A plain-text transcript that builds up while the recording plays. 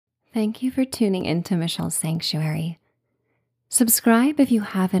Thank you for tuning into Michelle's Sanctuary. Subscribe if you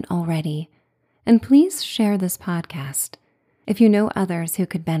haven't already, and please share this podcast if you know others who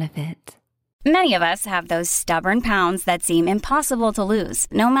could benefit. Many of us have those stubborn pounds that seem impossible to lose,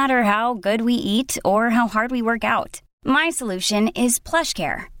 no matter how good we eat or how hard we work out. My solution is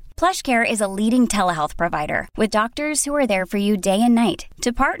PlushCare. PlushCare is a leading telehealth provider with doctors who are there for you day and night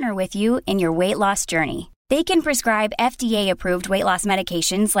to partner with you in your weight loss journey. They can prescribe FDA-approved weight loss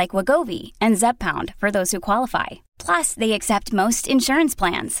medications like Wegovy and Zepbound for those who qualify. Plus, they accept most insurance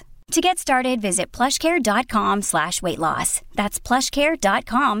plans. To get started, visit plushcare.com/weightloss. That's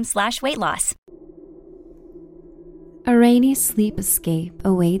plushcare.com/weightloss. A rainy sleep escape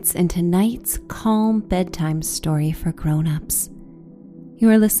awaits in tonight's calm bedtime story for grown-ups. You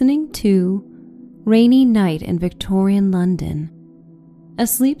are listening to Rainy Night in Victorian London, a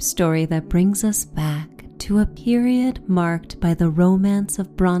sleep story that brings us back to a period marked by the romance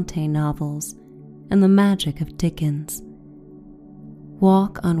of Bronte novels and the magic of Dickens.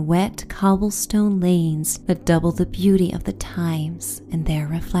 Walk on wet cobblestone lanes that double the beauty of the times and their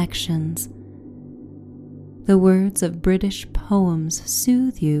reflections. The words of British poems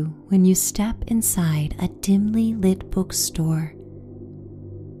soothe you when you step inside a dimly lit bookstore.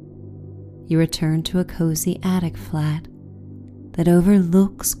 You return to a cozy attic flat that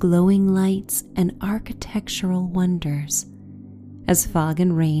overlooks glowing lights and architectural wonders as fog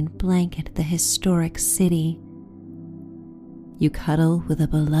and rain blanket the historic city. You cuddle with a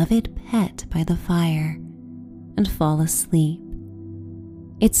beloved pet by the fire and fall asleep.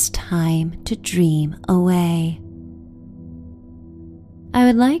 It's time to dream away. I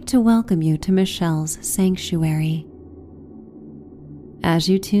would like to welcome you to Michelle's Sanctuary. As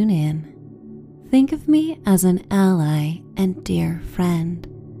you tune in, think of me as an ally and dear friend.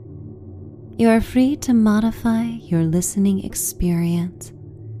 You are free to modify your listening experience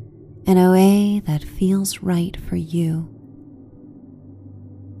in a way that feels right for you.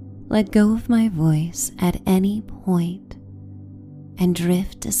 Let go of my voice at any point and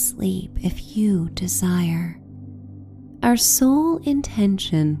drift asleep if you desire. Our sole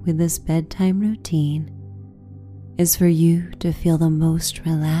intention with this bedtime routine is for you to feel the most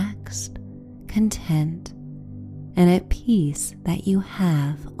relaxed, content, and at peace that you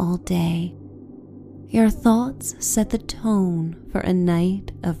have all day. Your thoughts set the tone for a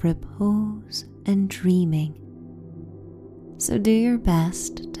night of repose and dreaming. So do your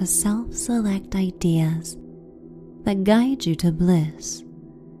best to self-select ideas that guide you to bliss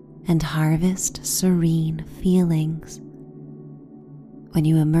and harvest serene feelings. When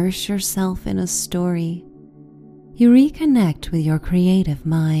you immerse yourself in a story, you reconnect with your creative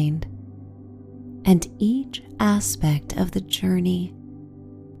mind, and each aspect of the journey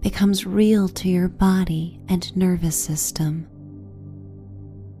becomes real to your body and nervous system.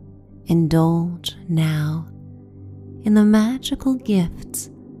 Indulge now in the magical gifts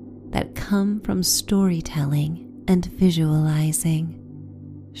that come from storytelling and visualizing.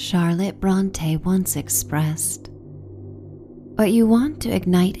 Charlotte Bronte once expressed, "What you want to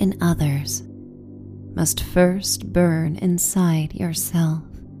ignite in others must first burn inside yourself."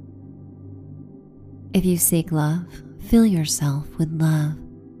 If you seek love, fill yourself with love.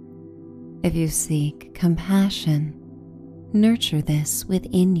 If you seek compassion, nurture this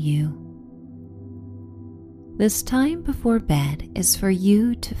within you. This time before bed is for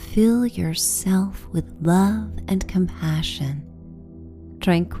you to fill yourself with love and compassion,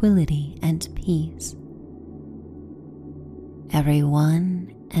 tranquility and peace.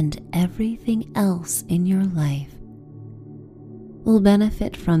 Everyone and everything else in your life will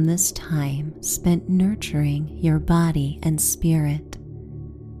benefit from this time spent nurturing your body and spirit.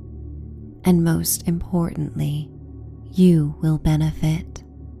 And most importantly, you will benefit.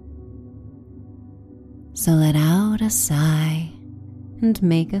 So let out a sigh and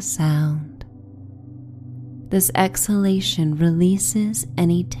make a sound. This exhalation releases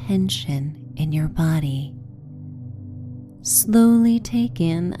any tension in your body. Slowly take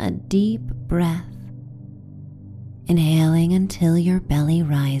in a deep breath, inhaling until your belly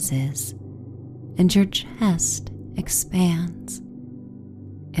rises and your chest expands.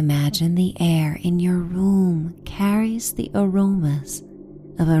 Imagine the air in your room carries the aromas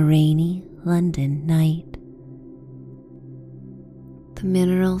of a rainy London night. The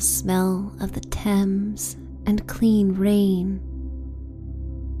mineral smell of the Thames and clean rain.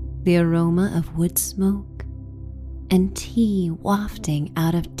 The aroma of wood smoke and tea wafting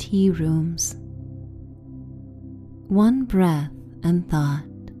out of tea rooms. One breath and thought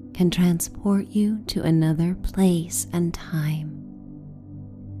can transport you to another place and time.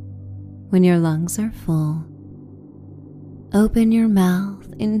 When your lungs are full, open your mouth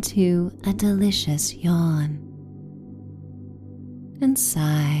into a delicious yawn and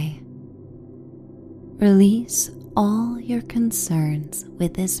sigh. Release all your concerns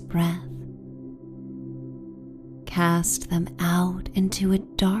with this breath. Cast them out into a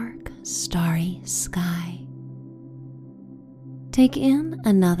dark, starry sky. Take in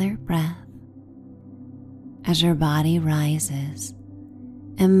another breath. As your body rises,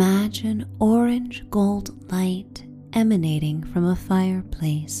 imagine orange gold light emanating from a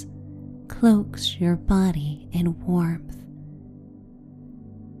fireplace cloaks your body in warmth.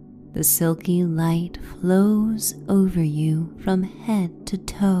 The silky light flows over you from head to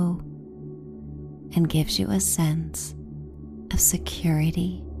toe and gives you a sense of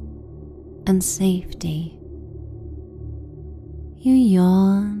security and safety. You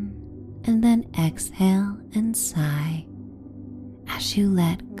yawn and then exhale and sigh as you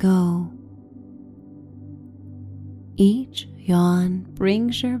let go. Each yawn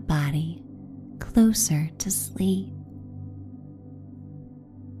brings your body closer to sleep.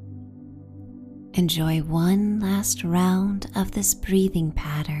 Enjoy one last round of this breathing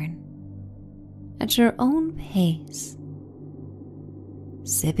pattern at your own pace,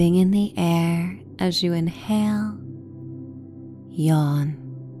 sipping in the air as you inhale, yawn,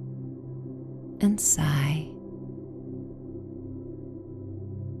 and sigh.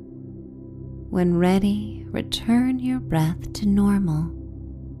 When ready, return your breath to normal.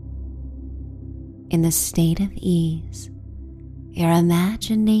 In the state of ease, your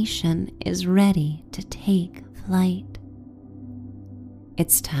imagination is ready to take flight.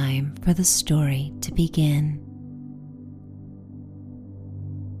 It's time for the story to begin.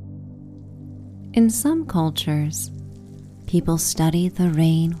 In some cultures, people study the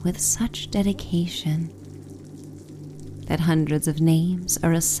rain with such dedication that hundreds of names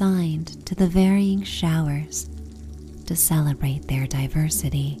are assigned to the varying showers to celebrate their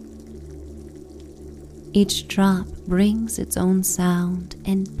diversity. Each drop brings its own sound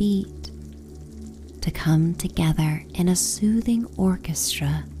and beat to come together in a soothing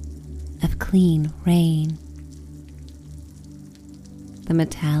orchestra of clean rain. The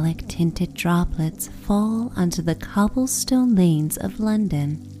metallic tinted droplets fall onto the cobblestone lanes of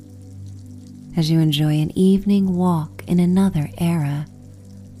London as you enjoy an evening walk in another era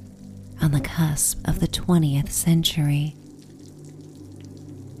on the cusp of the 20th century.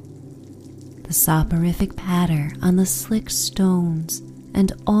 The soporific patter on the slick stones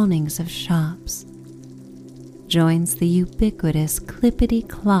and awnings of shops joins the ubiquitous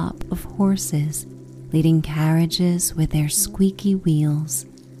clippity-clop of horses leading carriages with their squeaky wheels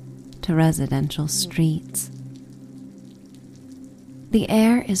to residential streets. The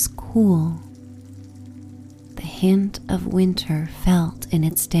air is cool, the hint of winter felt in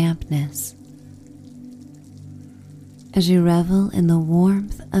its dampness. As you revel in the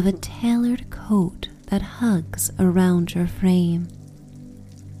warmth of a tailored coat that hugs around your frame,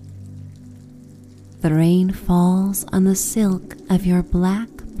 the rain falls on the silk of your black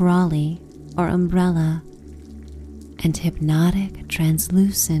brolly or umbrella, and hypnotic,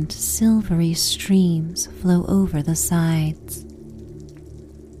 translucent, silvery streams flow over the sides.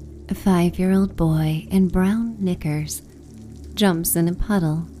 A 5-year-old boy in brown knickers jumps in a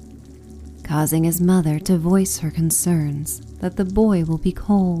puddle, causing his mother to voice her concerns that the boy will be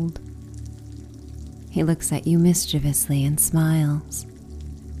cold. He looks at you mischievously and smiles,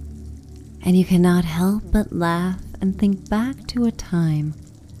 and you cannot help but laugh and think back to a time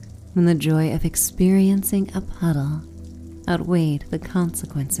when the joy of experiencing a puddle outweighed the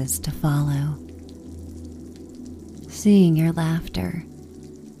consequences to follow. Seeing your laughter,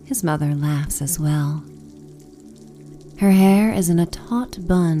 his mother laughs as well. Her hair is in a taut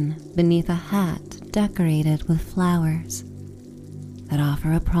bun beneath a hat decorated with flowers that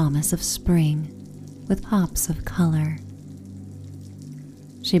offer a promise of spring with pops of color.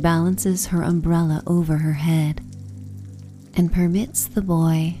 She balances her umbrella over her head and permits the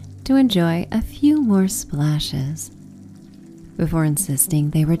boy to enjoy a few more splashes before insisting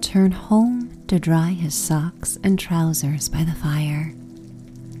they return home to dry his socks and trousers by the fire.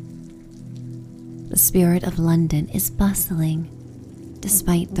 The spirit of London is bustling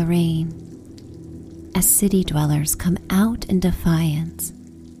despite the rain, as city dwellers come out in defiance,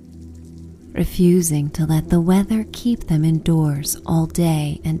 refusing to let the weather keep them indoors all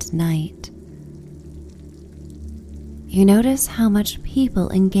day and night. You notice how much people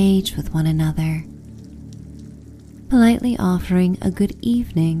engage with one another, politely offering a good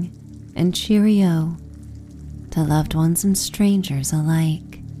evening and cheerio to loved ones and strangers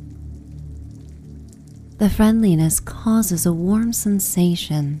alike. The friendliness causes a warm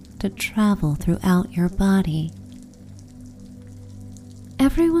sensation to travel throughout your body,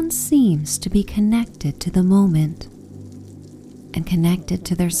 everyone seems to be connected to the moment and connected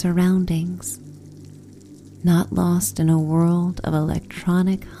to their surroundings, not lost in a world of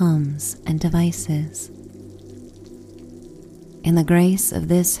electronic hums and devices. In the grace of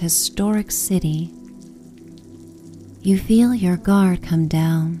this historic city, you feel your guard come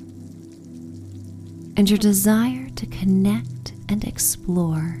down and your desire to connect and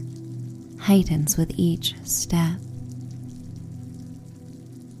explore heightens with each step.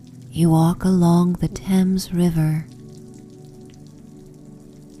 You walk along the Thames River.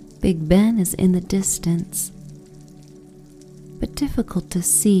 Big Ben is in the distance, but difficult to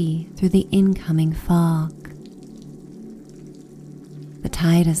see through the incoming fog. The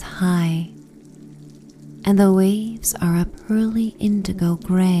tide is high, and the waves are a pearly indigo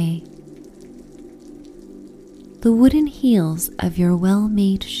gray. The wooden heels of your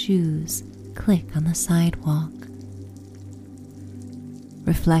well-made shoes click on the sidewalk.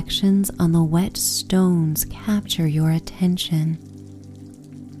 Reflections on the wet stones capture your attention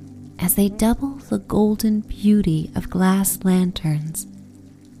as they double the golden beauty of glass lanterns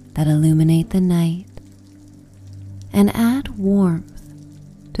that illuminate the night and add warmth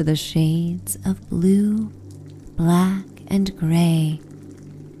to the shades of blue, black, and gray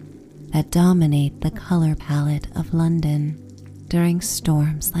that dominate the color palette of London during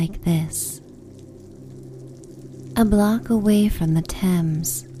storms like this. A block away from the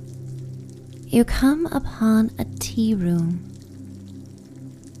Thames, you come upon a tea room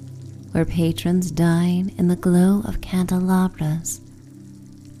where patrons dine in the glow of candelabras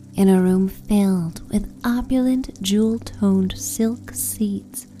in a room filled with opulent jewel-toned silk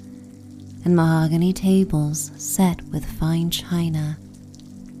seats and mahogany tables set with fine china.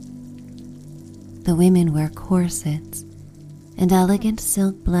 The women wear corsets and elegant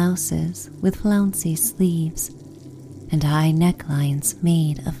silk blouses with flouncy sleeves and high necklines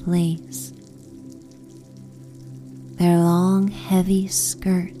made of lace. Their long, heavy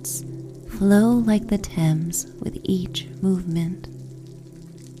skirts flow like the Thames with each movement.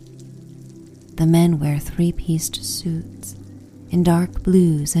 The men wear three-pieced suits in dark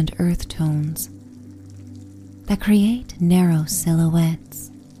blues and earth tones that create narrow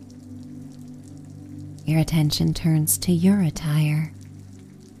silhouettes. Your attention turns to your attire,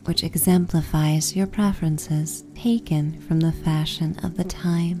 which exemplifies your preferences taken from the fashion of the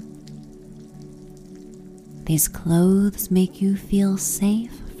time. These clothes make you feel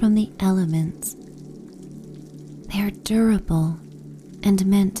safe from the elements. They are durable and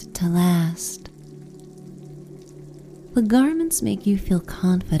meant to last. The garments make you feel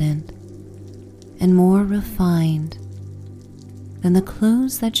confident and more refined than the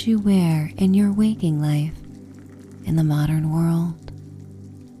clothes that you wear in your waking life in the modern world.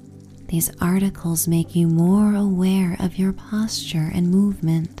 These articles make you more aware of your posture and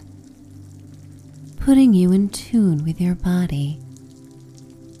movement, putting you in tune with your body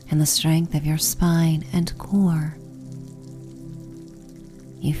and the strength of your spine and core.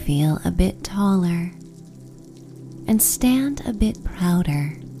 You feel a bit taller and stand a bit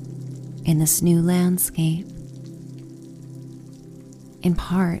prouder in this new landscape, in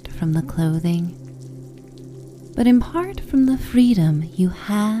part from the clothing, but in part from the freedom you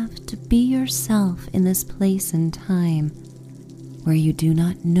have to be yourself in this place and time where you do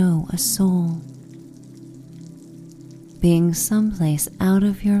not know a soul. Being someplace out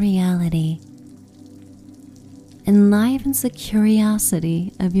of your reality enlivens the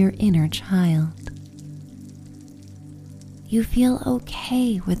curiosity of your inner child. You feel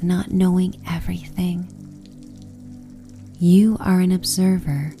okay with not knowing everything. You are an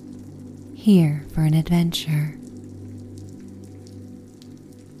observer, here for an adventure.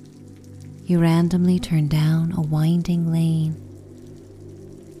 You randomly turn down a winding lane,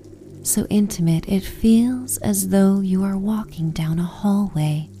 so intimate it feels as though you are walking down a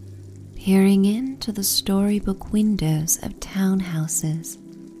hallway, peering into the storybook windows of townhouses.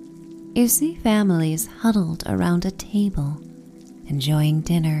 You see families huddled around a table, enjoying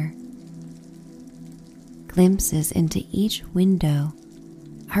dinner. Glimpses into each window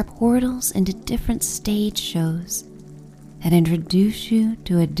are portals into different stage shows that introduce you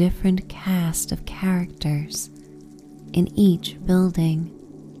to a different cast of characters in each building.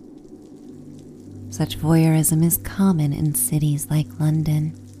 Such voyeurism is common in cities like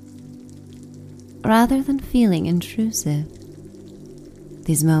London. Rather than feeling intrusive,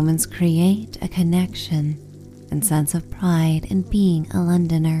 these moments create a connection and sense of pride in being a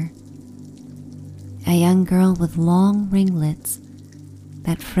Londoner. A young girl with long ringlets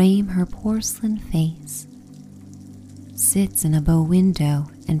that frame her porcelain face sits in a bow window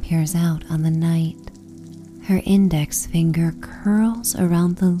and peers out on the night. Her index finger curls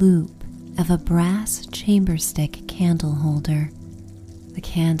around the loop of a brass chamber stick candle holder. The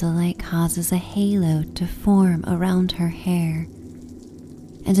candlelight causes a halo to form around her hair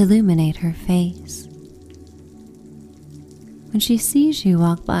and illuminate her face. When she sees you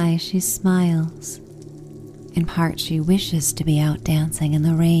walk by, she smiles. In part, she wishes to be out dancing in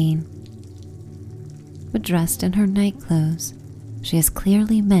the rain. But dressed in her nightclothes, she is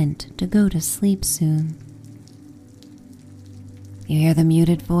clearly meant to go to sleep soon. You hear the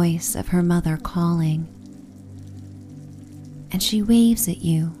muted voice of her mother calling, and she waves at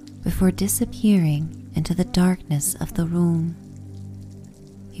you before disappearing into the darkness of the room.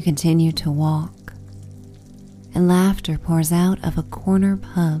 You continue to walk, and laughter pours out of a corner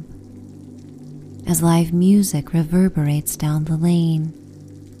pub as live music reverberates down the lane.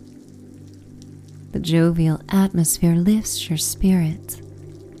 The jovial atmosphere lifts your spirits,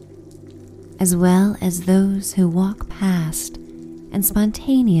 as well as those who walk past and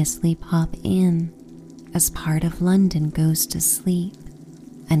spontaneously pop in. As part of London goes to sleep,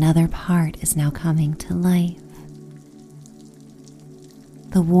 another part is now coming to life.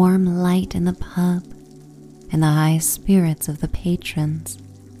 The warm light in the pub and the high spirits of the patrons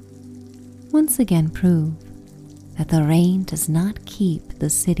once again prove that the rain does not keep the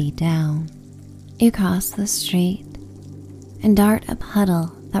city down. You cross the street and dart a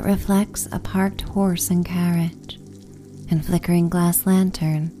puddle that reflects a parked horse and carriage and flickering glass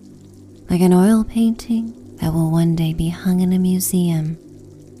lantern, like an oil painting that will one day be hung in a museum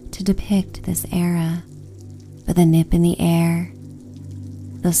to depict this era. But the nip in the air,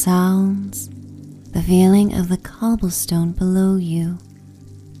 the sounds, the feeling of the cobblestone below you,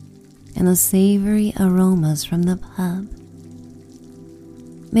 and the savory aromas from the pub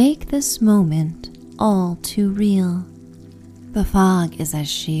make this moment all too real. The fog is as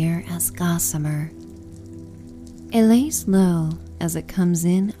sheer as gossamer. It lays low as it comes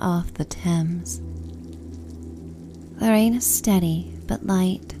in off the Thames. The rain is steady but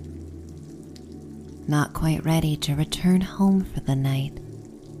light. Not quite ready to return home for the night,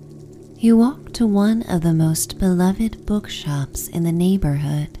 you walk to one of the most beloved bookshops in the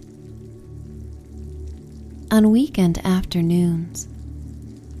neighborhood. On weekend afternoons,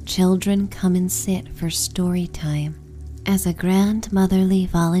 children come and sit for story time as a grandmotherly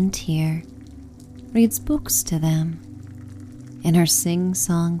volunteer reads books to them in her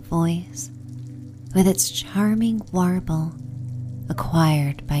sing-song voice with its charming warble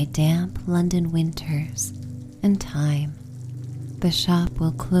acquired by damp London winters and time. The shop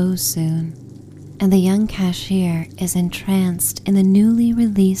will close soon, and the young cashier is entranced in the newly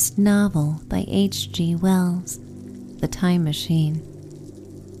released novel by H.G. Wells, The Time Machine.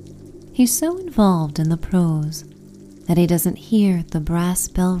 He's so involved in the prose that he doesn't hear the brass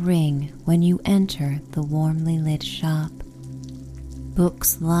bell ring when you enter the warmly lit shop.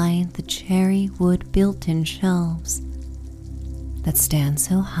 Books line the cherry wood built-in shelves that stand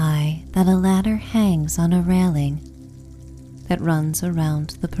so high that a ladder hangs on a railing that runs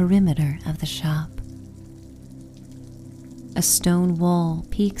around the perimeter of the shop. A stone wall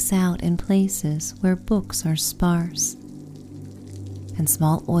peeks out in places where books are sparse, and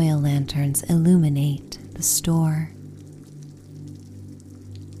small oil lanterns illuminate the store.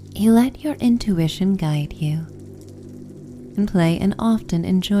 You let your intuition guide you and play an often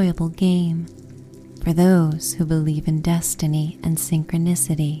enjoyable game for those who believe in destiny and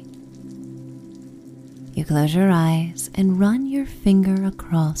synchronicity. You close your eyes and run your finger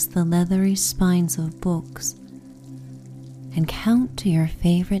across the leathery spines of books and count to your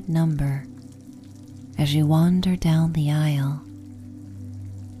favorite number as you wander down the aisle.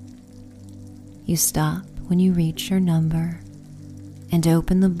 You stop when you reach your number and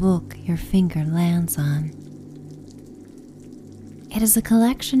open the book your finger lands on. It is a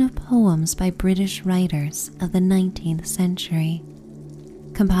collection of poems by British writers of the 19th century,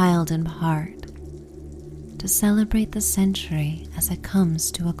 compiled in part to celebrate the century as it comes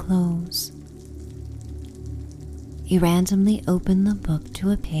to a close. You randomly open the book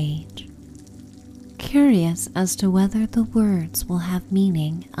to a page, curious as to whether the words will have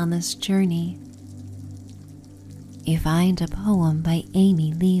meaning on this journey. You find a poem by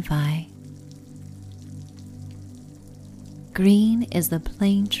Amy Levi. Green is the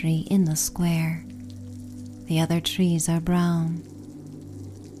plane tree in the square. The other trees are brown.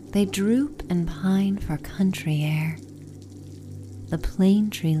 They droop and pine for country air. The plane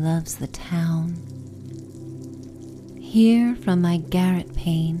tree loves the town. Here from my garret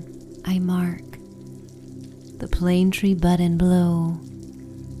pane I mark the plane tree bud and blow,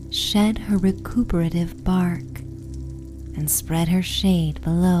 shed her recuperative bark, and spread her shade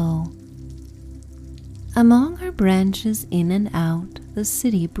below. Among her branches in and out, the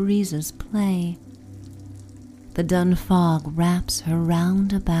city breezes play. The dun fog wraps her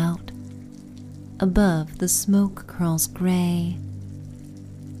round about, above the smoke curls gray.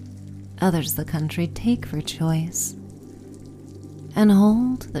 Others the country take for choice, and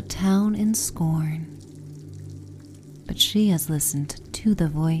hold the town in scorn. But she has listened to the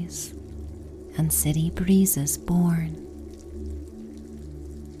voice, and city breezes born.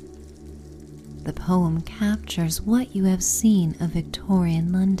 The poem captures what you have seen of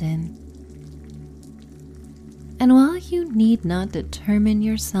Victorian London. And while you need not determine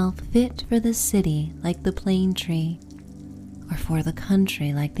yourself fit for the city like the plane tree, or for the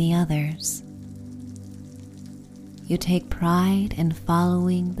country like the others, you take pride in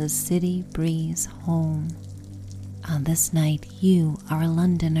following the city breeze home. On this night you are a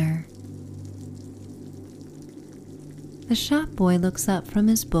Londoner. The shop boy looks up from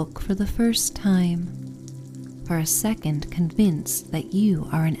his book for the first time, for a second convinced that you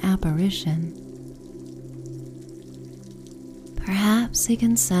are an apparition. Perhaps he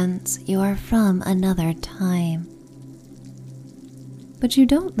can sense you are from another time, but you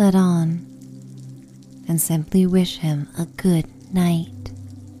don't let on, and simply wish him a good night.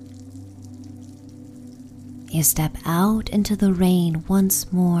 You step out into the rain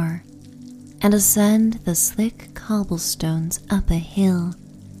once more and ascend the slick cobblestones up a hill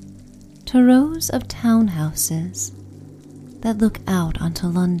to rows of townhouses that look out onto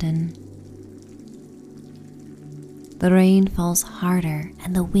London. The rain falls harder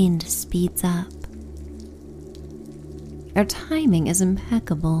and the wind speeds up. Your timing is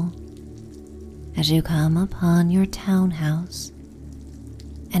impeccable as you come upon your townhouse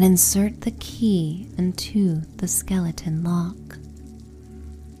and insert the key into the skeleton lock.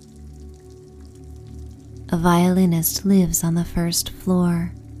 A violinist lives on the first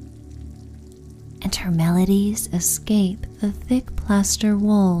floor, and her melodies escape the thick plaster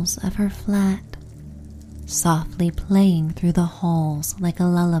walls of her flat, softly playing through the halls like a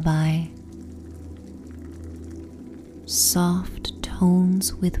lullaby. Soft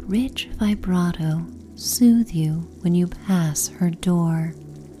tones with rich vibrato soothe you when you pass her door,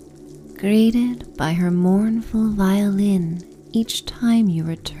 greeted by her mournful violin each time you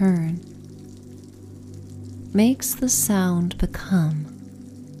return. Makes the sound become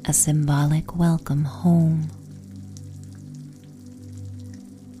a symbolic welcome home.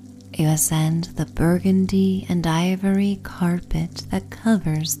 You ascend the burgundy and ivory carpet that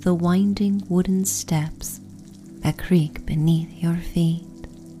covers the winding wooden steps that creak beneath your feet.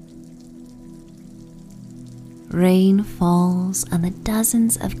 Rain falls on the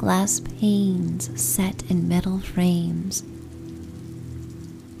dozens of glass panes set in metal frames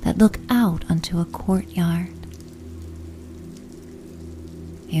that look out onto a courtyard.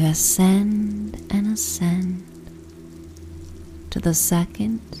 You ascend and ascend to the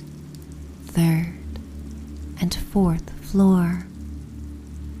second, third, and fourth floor.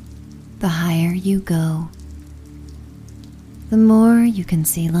 The higher you go, the more you can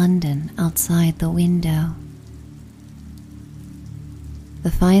see London outside the window.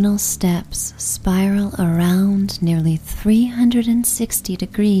 The final steps spiral around nearly 360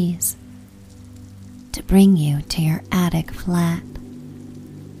 degrees to bring you to your attic flat.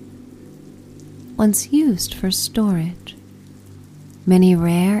 Once used for storage, many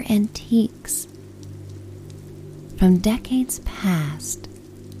rare antiques from decades past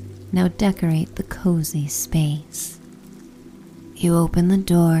now decorate the cozy space. You open the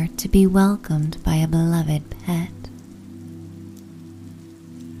door to be welcomed by a beloved pet.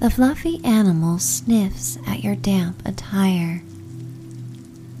 The fluffy animal sniffs at your damp attire,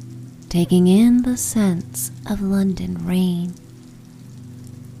 taking in the scents of London rain.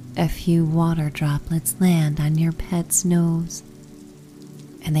 A few water droplets land on your pet's nose,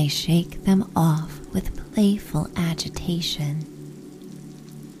 and they shake them off with playful agitation.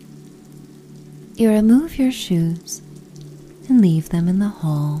 You remove your shoes and leave them in the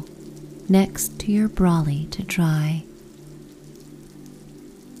hall next to your brolly to dry.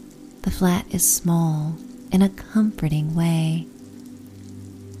 The flat is small in a comforting way.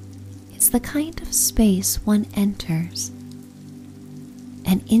 It's the kind of space one enters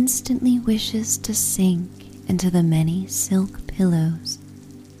and instantly wishes to sink into the many silk pillows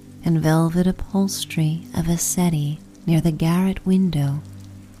and velvet upholstery of a settee near the garret window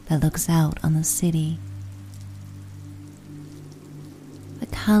that looks out on the city. The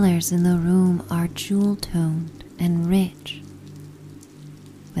colors in the room are jewel-toned and rich,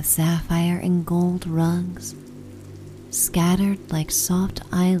 with sapphire and gold rugs scattered like soft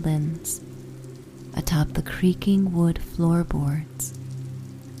islands atop the creaking wood floorboards.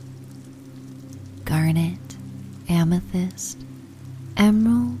 garnet, amethyst,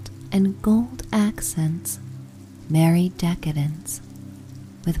 emerald, and gold accents marry decadence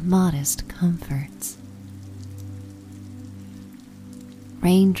with modest comforts.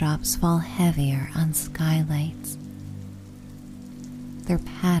 Raindrops fall heavier on skylights, their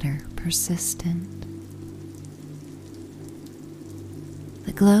patter persistent.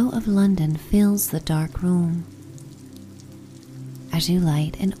 The glow of London fills the dark room as you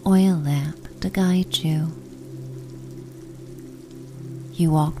light an oil lamp to guide you. You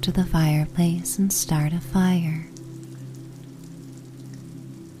walk to the fireplace and start a fire.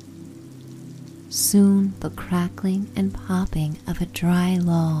 Soon the crackling and popping of a dry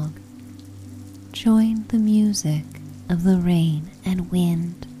log join the music of the rain and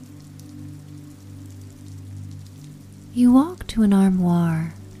wind. You walk to an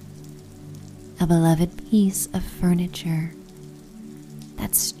armoire, a beloved piece of furniture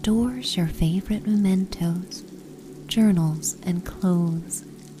that stores your favorite mementos, journals, and clothes.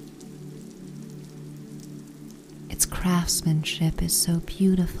 Its craftsmanship is so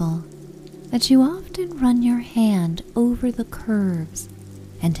beautiful that you often run your hand over the curves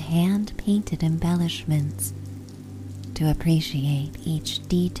and hand-painted embellishments to appreciate each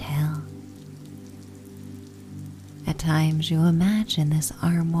detail. At times you imagine this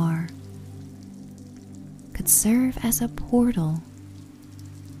armoire could serve as a portal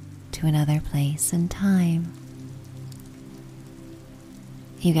to another place and time.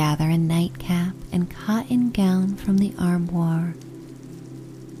 You gather a nightcap and cotton gown from the armoire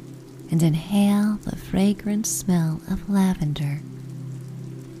and inhale the fragrant smell of lavender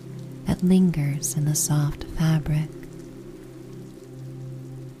that lingers in the soft fabric.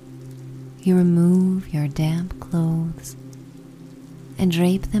 You remove your damp clothes and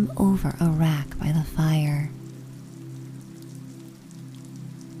drape them over a rack by the fire.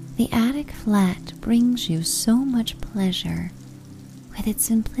 The attic flat brings you so much pleasure with its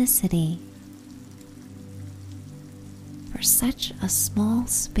simplicity. For such a small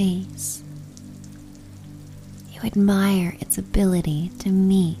space, you admire its ability to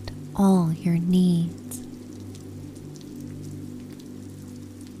meet all your needs.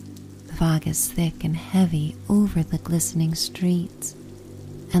 The fog is thick and heavy over the glistening streets,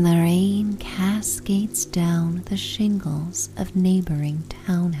 and the rain cascades down the shingles of neighboring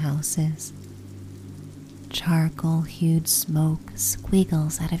townhouses. Charcoal-hued smoke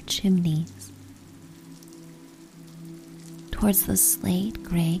squiggles out of chimneys towards the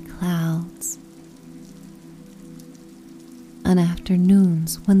slate-gray clouds. On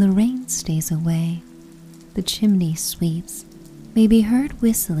afternoons when the rain stays away, the chimney sweeps may be heard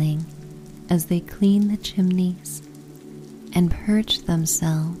whistling as they clean the chimneys and perch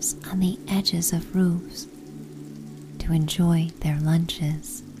themselves on the edges of roofs to enjoy their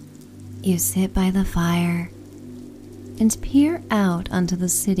lunches. You sit by the fire and peer out onto the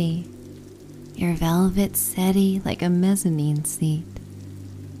city, your velvet settee like a mezzanine seat,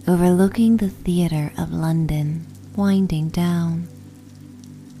 overlooking the theater of London winding down.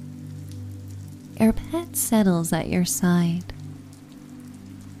 Your pet settles at your side,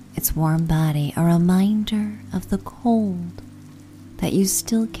 its warm body a reminder of the cold that you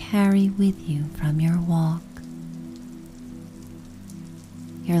still carry with you from your walk.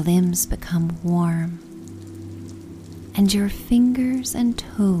 Your limbs become warm, and your fingers and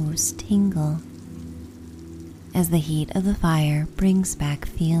toes tingle as the heat of the fire brings back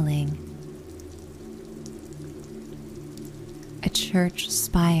feeling. A church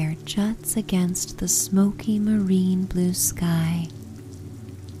spire juts against the smoky marine blue sky,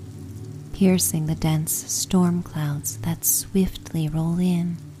 piercing the dense storm clouds that swiftly roll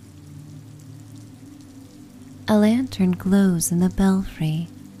in. A lantern glows in the belfry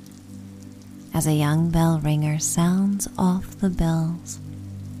as a young bell ringer sounds off the bells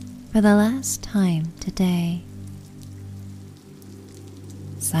for the last time today.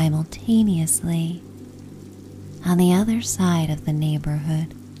 Simultaneously, on the other side of the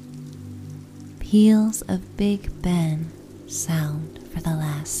neighborhood, peals of Big Ben sound for the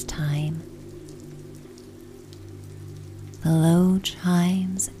last time. The low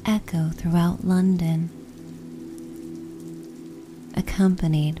chimes echo throughout London,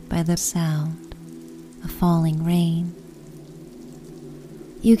 accompanied by the sound of falling rain.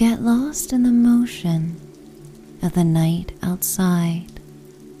 You get lost in the motion of the night outside.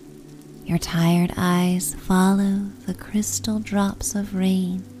 Your tired eyes follow the crystal drops of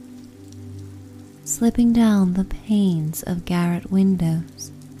rain slipping down the panes of garret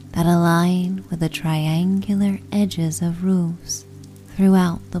windows that align with the triangular edges of roofs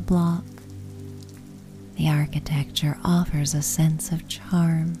throughout the block. The architecture offers a sense of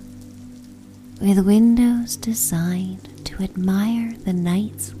charm, with windows designed to admire the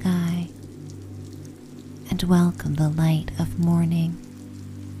night sky and welcome the light of morning.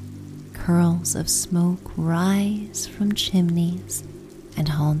 Curls of smoke rise from chimneys and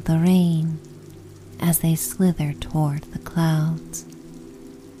haunt the rain as they slither toward the clouds.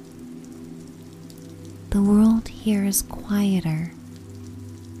 The world here is quieter,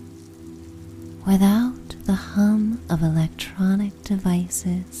 without the hum of electronic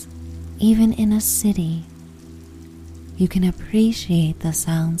devices. Even in a city, you can appreciate the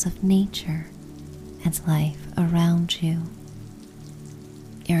sounds of nature and life around you.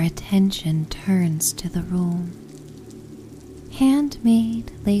 Your attention turns to the room.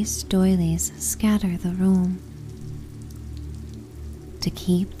 Handmade lace doilies scatter the room to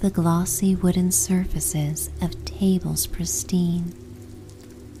keep the glossy wooden surfaces of tables pristine.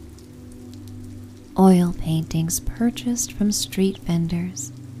 Oil paintings purchased from street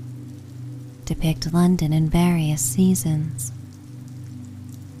vendors depict London in various seasons,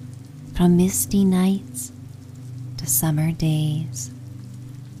 from misty nights to summer days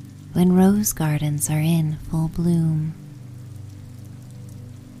when rose gardens are in full bloom.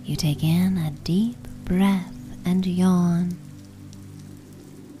 You take in a deep breath and yawn,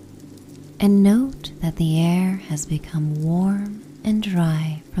 and note that the air has become warm and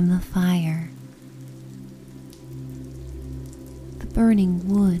dry from the fire. The burning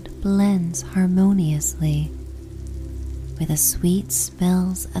wood blends harmoniously with the sweet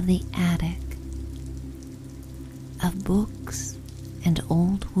smells of the attic, of books and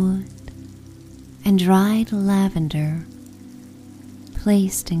old wood and dried lavender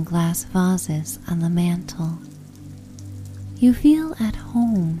placed in glass vases on the mantel. You feel at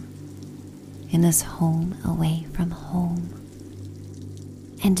home in this home away from home,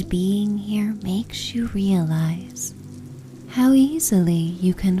 and being here makes you realize how easily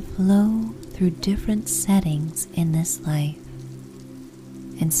you can flow through different settings in this life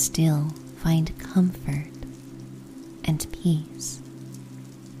and still find comfort and peace.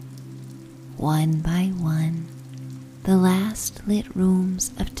 One by one, the last lit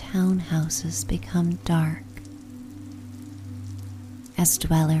rooms of townhouses become dark as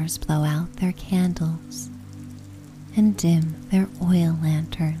dwellers blow out their candles and dim their oil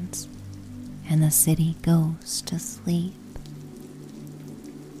lanterns, and the city goes to sleep.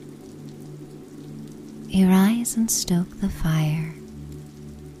 You rise and stoke the fire,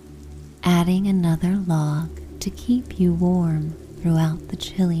 adding another log to keep you warm throughout the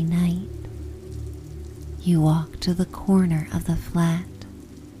chilly night. You walk to the corner of the flat,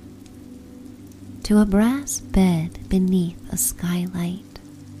 to a brass bed beneath a skylight.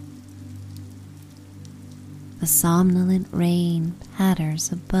 The somnolent rain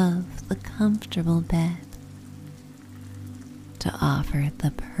patters above the comfortable bed to offer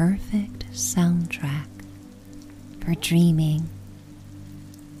the perfect soundtrack for dreaming.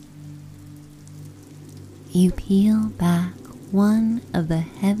 You peel back one of the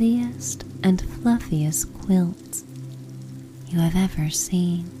heaviest and fluffiest quilts you have ever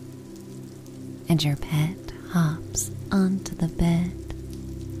seen, and your pet hops onto the bed.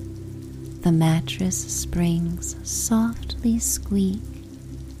 The mattress springs softly squeak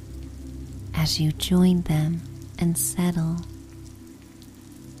as you join them and settle.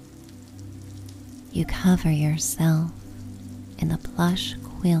 You cover yourself in the plush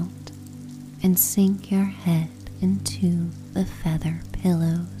quilt and sink your head into the feather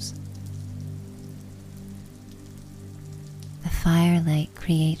pillows. The firelight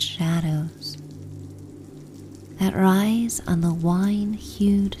creates shadows that rise on the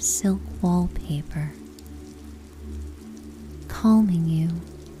wine-hued silk wallpaper, calming you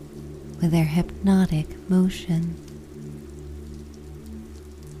with their hypnotic motion.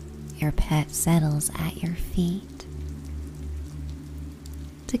 Your pet settles at your feet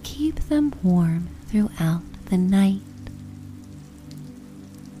to keep them warm throughout the night.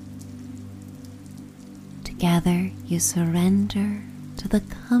 Together you surrender to the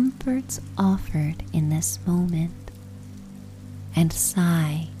comforts offered in this moment and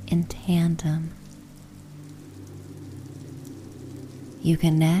sigh in tandem. You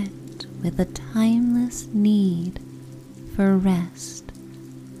connect with the timeless need for rest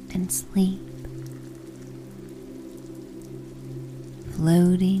and sleep,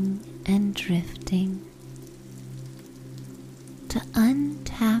 floating and drifting to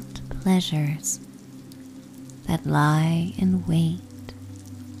untapped pleasures that lie in wait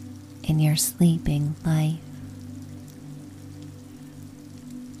in your sleeping life.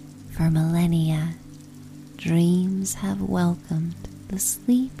 For millennia, dreams have welcomed the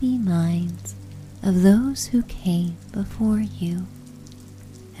sleepy minds of those who came before you,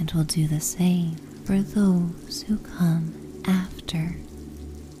 and will do the same for those who come after.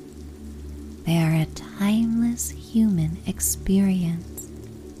 They are a timeless human experience,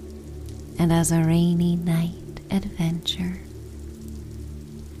 and as a rainy night adventure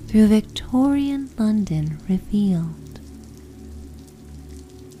through Victorian London revealed,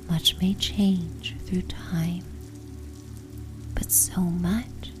 much may change through time, but so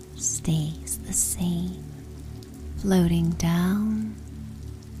much stays the same, floating down,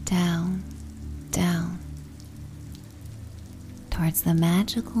 down, down, towards the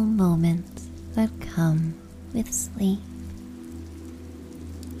magical moments that come with sleep.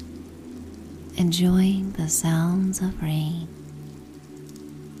 Enjoying the sounds of rain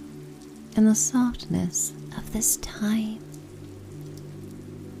and the softness of this time.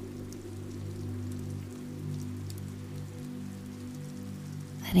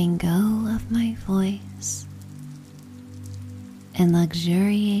 Letting go of my voice and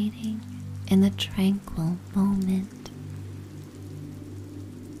luxuriating in the tranquil moment.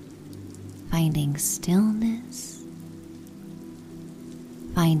 Finding stillness,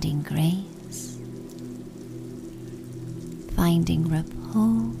 finding grace, finding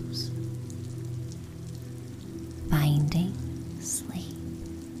repose, finding sleep.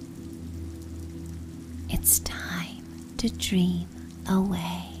 It's time to dream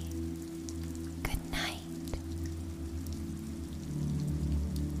away.